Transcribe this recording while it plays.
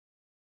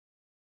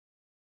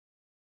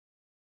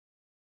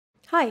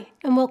Hi,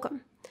 and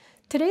welcome.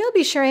 Today I'll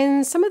be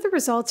sharing some of the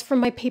results from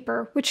my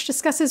paper, which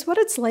discusses what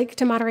it's like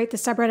to moderate the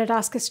subreddit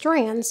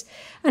AskHistorians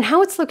and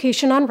how its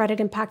location on Reddit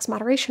impacts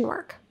moderation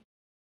work.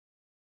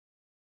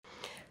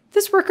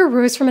 This work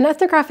arose from an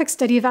ethnographic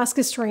study of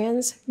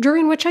AskHistorians,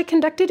 during which I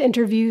conducted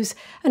interviews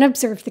and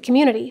observed the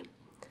community.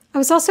 I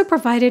was also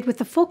provided with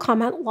the full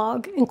comment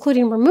log,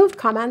 including removed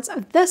comments,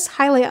 of this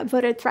highly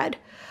upvoted thread,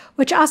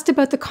 which asked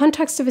about the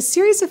context of a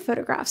series of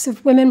photographs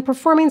of women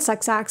performing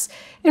sex acts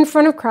in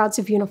front of crowds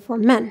of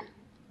uniformed men.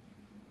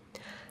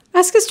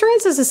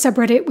 AskHistorians is a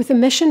subreddit with a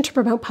mission to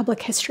promote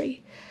public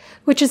history,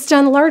 which is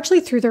done largely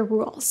through their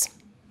rules.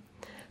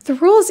 The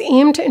rules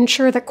aim to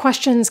ensure that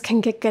questions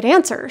can get good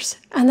answers,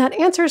 and that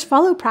answers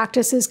follow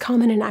practices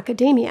common in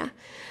academia,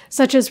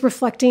 such as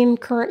reflecting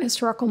current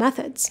historical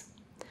methods.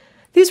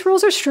 These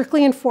rules are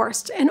strictly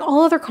enforced, and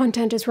all other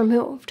content is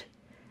removed.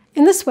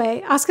 In this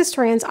way,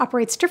 AskHistorians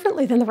operates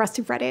differently than the rest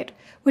of Reddit,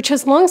 which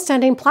has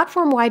long-standing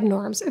platform-wide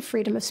norms of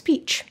freedom of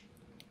speech.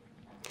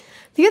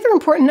 The other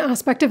important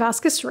aspect of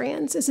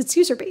AskHistorians is its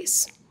user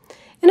base.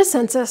 In a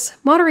census,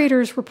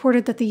 moderators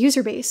reported that the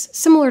user base,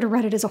 similar to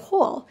Reddit as a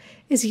whole,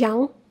 is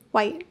young,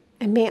 white,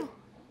 and male.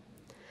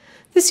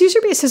 This user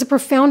base has a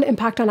profound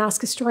impact on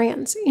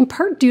AskHistorians, in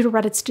part due to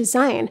Reddit's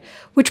design,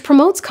 which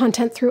promotes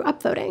content through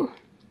upvoting.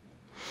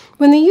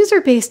 When the user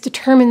base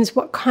determines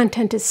what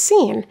content is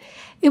seen,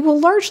 it will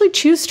largely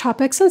choose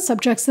topics and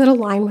subjects that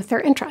align with their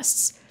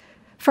interests.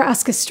 For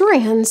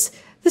AskHistorians,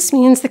 this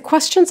means that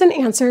questions and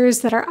answers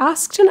that are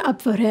asked and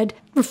upvoted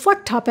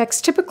reflect topics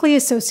typically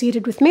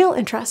associated with male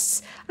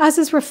interests, as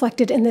is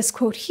reflected in this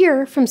quote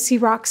here from Sea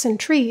Rocks and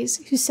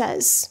Trees, who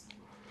says,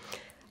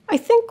 "I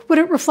think what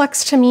it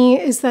reflects to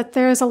me is that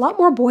there's a lot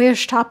more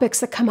boyish topics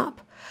that come up,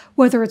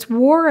 whether it's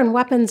war and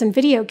weapons and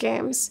video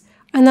games,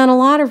 and then a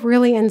lot of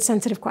really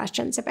insensitive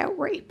questions about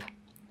rape."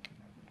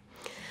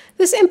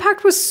 This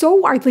impact was so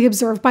widely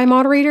observed by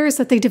moderators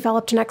that they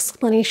developed an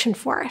explanation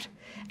for it,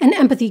 an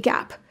empathy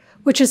gap,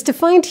 which is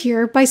defined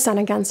here by Sun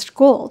Against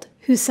Gold,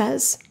 who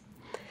says,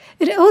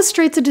 "It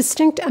illustrates a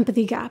distinct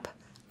empathy gap,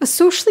 a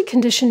socially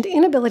conditioned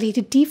inability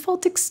to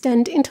default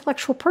extend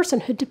intellectual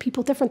personhood to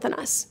people different than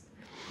us.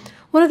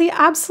 One of the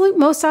absolute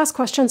most asked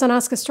questions on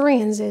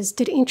AskHistorians is,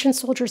 did ancient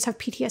soldiers have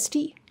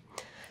PTSD?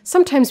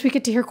 Sometimes we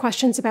get to hear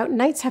questions about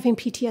knights having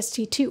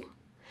PTSD too.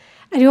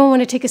 Anyone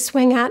want to take a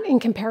swing at, in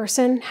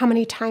comparison, how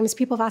many times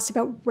people have asked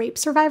about rape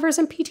survivors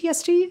and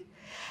PTSD?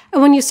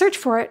 And when you search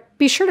for it,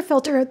 be sure to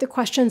filter out the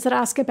questions that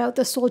ask about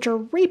the soldier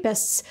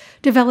rapists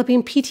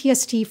developing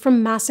PTSD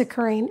from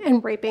massacring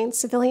and raping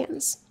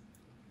civilians."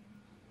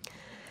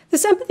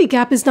 This empathy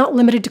gap is not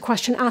limited to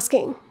question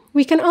asking.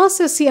 We can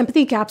also see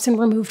empathy gaps in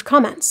removed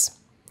comments.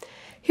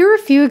 Here are a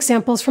few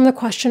examples from the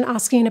question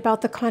asking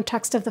about the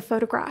context of the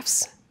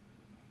photographs.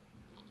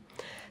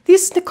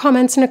 These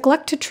comments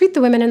neglect to treat the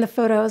women in the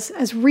photos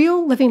as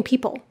real, living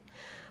people.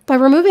 By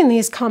removing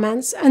these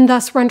comments, and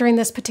thus rendering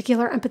this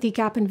particular empathy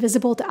gap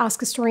invisible to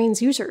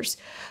AskHistorians users,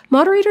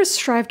 moderators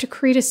strive to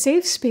create a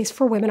safe space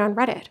for women on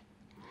Reddit.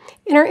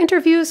 In our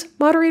interviews,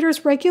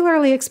 moderators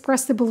regularly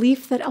express the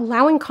belief that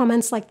allowing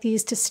comments like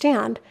these to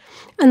stand,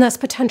 and thus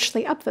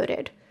potentially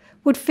upvoted,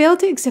 would fail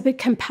to exhibit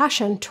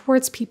compassion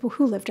towards people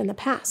who lived in the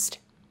past.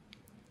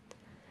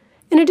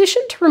 In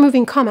addition to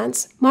removing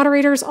comments,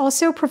 moderators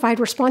also provide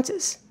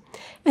responses.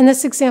 In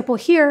this example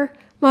here,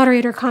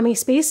 moderator Kami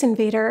Space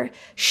Invader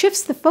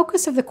shifts the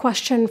focus of the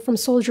question from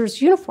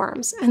soldiers'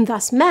 uniforms, and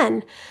thus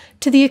men,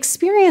 to the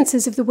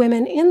experiences of the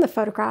women in the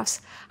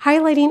photographs,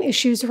 highlighting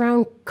issues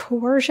around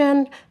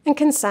coercion and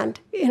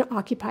consent in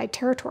occupied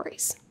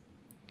territories.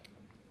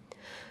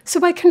 So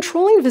by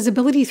controlling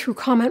visibility through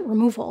comment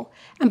removal,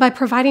 and by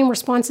providing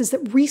responses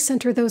that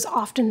recenter those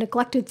often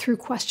neglected through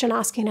question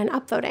asking and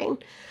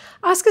upvoting,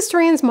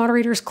 AskHistorians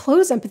moderators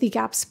close empathy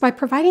gaps by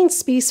providing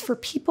space for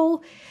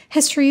people,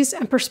 histories,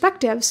 and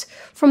perspectives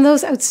from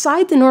those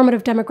outside the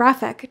normative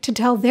demographic to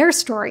tell their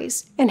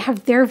stories and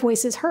have their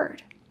voices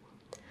heard.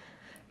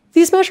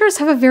 These measures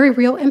have a very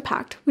real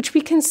impact, which we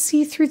can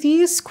see through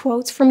these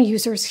quotes from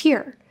users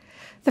here.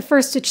 The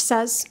first, which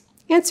says,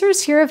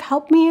 "Answers here have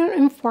helped me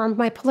inform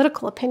my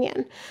political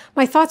opinion,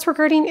 my thoughts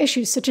regarding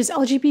issues such as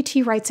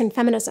LGBT rights and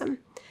feminism.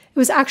 It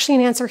was actually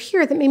an answer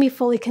here that made me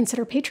fully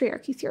consider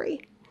patriarchy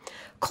theory,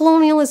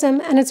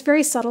 colonialism, and its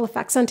very subtle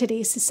effects on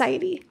today's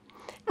society.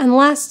 And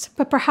last,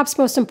 but perhaps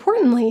most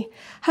importantly,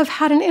 have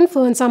had an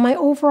influence on my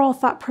overall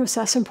thought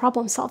process and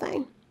problem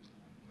solving."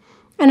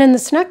 And in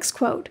this next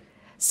quote,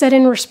 said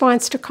in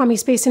response to Kami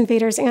Space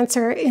Invader's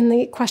answer in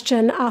the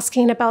question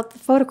asking about the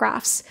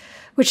photographs,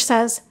 which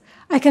says,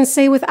 "I can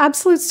say with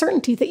absolute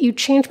certainty that you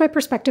changed my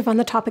perspective on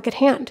the topic at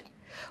hand.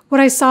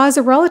 What I saw as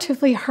a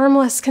relatively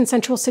harmless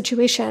consensual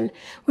situation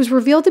was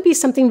revealed to be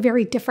something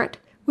very different,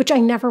 which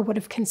I never would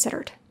have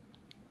considered."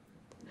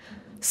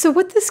 So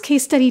what this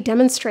case study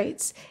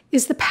demonstrates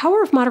is the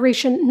power of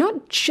moderation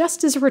not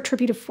just as a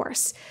retributive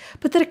force,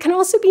 but that it can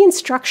also be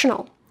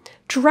instructional,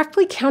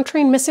 directly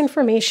countering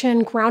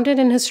misinformation grounded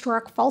in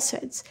historic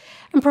falsehoods,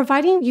 and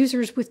providing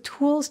users with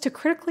tools to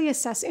critically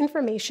assess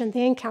information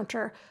they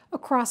encounter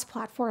across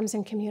platforms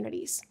and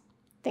communities.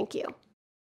 Thank you.